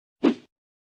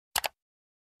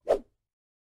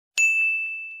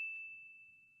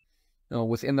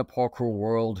within the parkour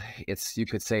world, it's, you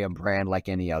could say, a brand like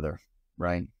any other,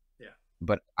 right? Yeah.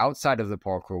 But outside of the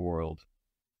parkour world,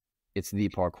 it's the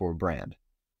parkour brand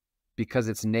because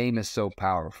its name is so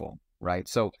powerful, right?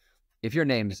 So if your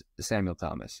name's Samuel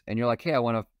Thomas and you're like, hey, I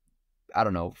want to, I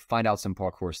don't know, find out some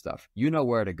parkour stuff, you know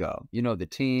where to go. You know the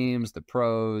teams, the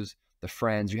pros, the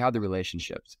friends, you have the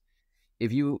relationships.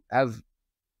 If you have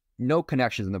no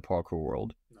connections in the parkour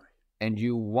world, and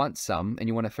you want some, and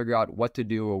you want to figure out what to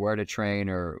do or where to train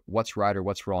or what's right or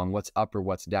what's wrong, what's up or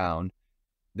what's down,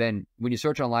 then when you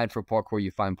search online for parkour,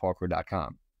 you find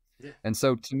parkour.com. Yeah. And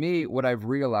so to me, what I've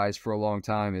realized for a long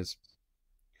time is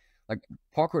like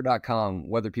parkour.com,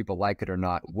 whether people like it or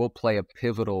not, will play a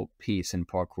pivotal piece in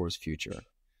parkour's future.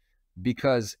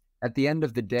 Because at the end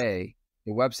of the day,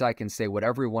 the website can say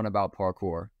whatever you want about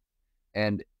parkour,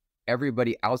 and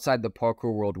everybody outside the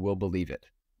parkour world will believe it,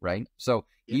 right? So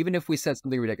even if we said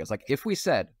something ridiculous, like if we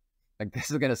said, like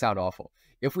this is going to sound awful,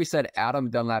 if we said Adam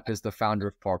Dunlap is the founder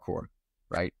of parkour,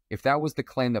 right? If that was the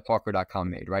claim that parkour.com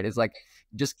made, right? It's like,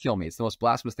 just kill me. It's the most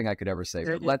blasphemous thing I could ever say.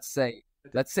 But let's say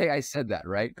I said that,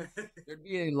 right? There'd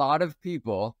be a lot of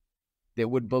people that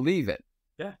would believe it.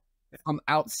 Yeah. From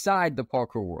outside the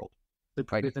parkour world.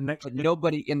 Right? The next, but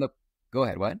nobody in the, go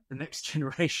ahead, what? The next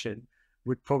generation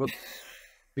would probably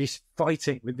be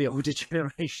fighting with the older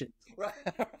generation. Right.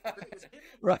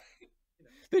 Right.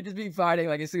 They'd just be fighting,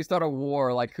 like, so you start a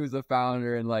war, like, who's the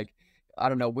founder, and like, I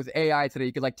don't know, with AI today,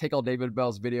 you could like take all David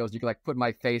Belle's videos, you could like put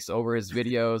my face over his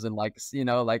videos, and like, you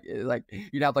know, like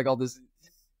you'd have like all this,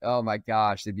 oh my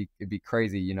gosh, it'd be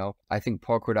crazy, you know? I think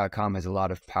parkour.com has a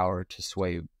lot of power to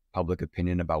sway public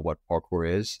opinion about what parkour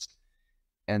is,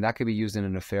 and that could be used in a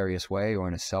nefarious way or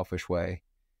in a selfish way.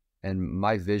 And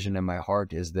my vision and my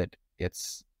heart is that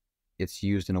it's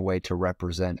used in a way to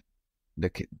represent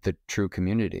the true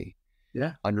community.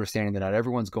 Yeah. Understanding that not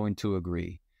everyone's going to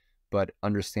agree, but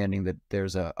understanding that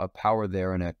there's a power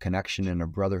there and a connection and a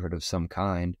brotherhood of some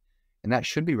kind, and that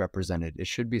should be represented. It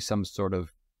should be some sort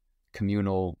of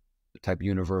communal type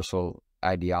universal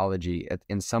ideology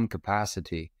in some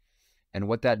capacity. And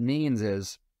what that means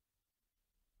is,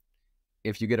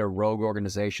 if you get a rogue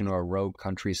organization or a rogue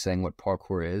country saying what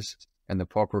parkour is, and the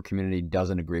parkour community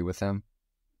doesn't agree with them,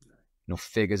 you know,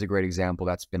 FIG is a great example.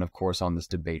 That's been, of course, on this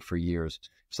debate for years.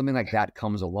 If something like that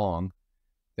comes along,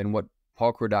 then what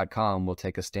parkour.com will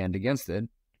take a stand against it.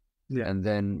 Yeah. And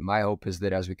then my hope is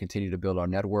that as we continue to build our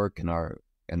network and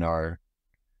our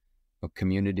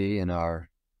community and our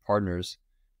partners,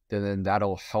 then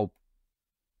that'll help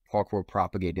parkour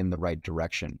propagate in the right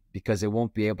direction, because it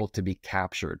won't be able to be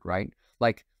captured, right?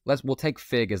 Like, we'll take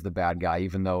FIG as the bad guy,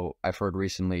 even though I've heard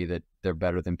recently that they're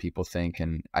better than people think,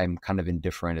 and I'm kind of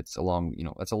indifferent. It's a long, you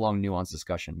know, it's a long, nuanced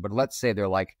discussion. But let's say they're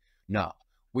like, no,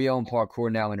 we own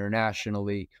parkour now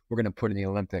internationally. We're going to put it in the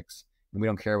Olympics, and we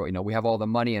don't care what, you know, we have all the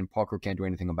money and parkour can't do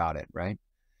anything about it, right?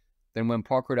 Then when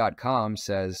parkour.com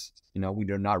says, you know, we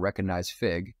do not recognize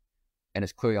FIG, and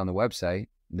it's clearly on the website,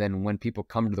 then when people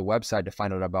come to the website to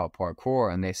find out about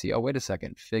parkour and they see, oh, wait a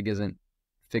second, FIG isn't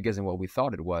what we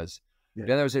thought it was, then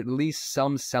there's at least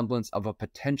some semblance of a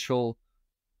potential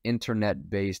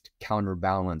internet-based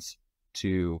counterbalance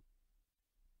to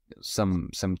some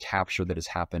capture that has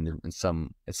happened at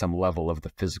some level of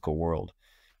the physical world.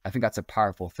 I think that's a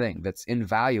powerful thing. That's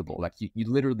invaluable. Like, you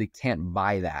literally can't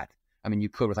buy that. I mean, you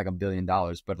could with like $1 billion,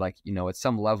 but like, you know, at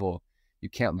some level, you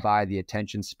can't buy the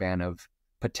attention span of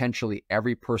potentially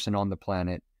every person on the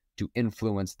planet to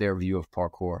influence their view of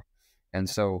parkour. And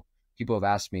so people have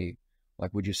asked me,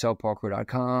 like, would you sell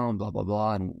parkour.com, blah, blah,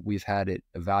 blah. And we've had it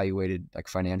evaluated, like,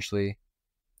 financially,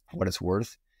 what it's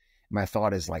worth. My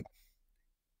thought is, like,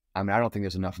 I mean, I don't think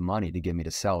there's enough money to get me to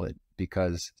sell it,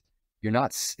 because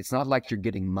it's not like you're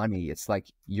getting money. It's like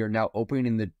you're now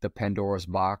opening the Pandora's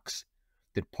box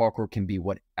that parkour can be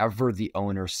whatever the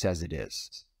owner says it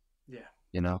is. Yeah.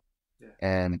 You know? Yeah.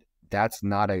 And that's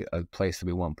not a place that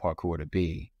we want parkour to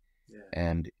be. Yeah.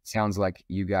 And it sounds like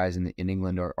you guys in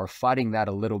England are fighting that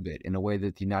a little bit in a way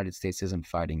that the United States isn't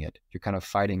fighting it. You're kind of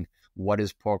fighting what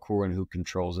is parkour and who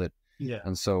controls it. Yeah.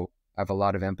 And so I have a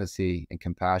lot of empathy and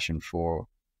compassion for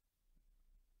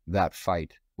that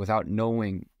fight. Without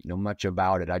knowing, you know, much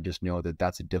about it, I just know that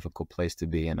that's a difficult place to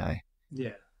be, and I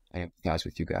empathize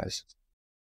with you guys.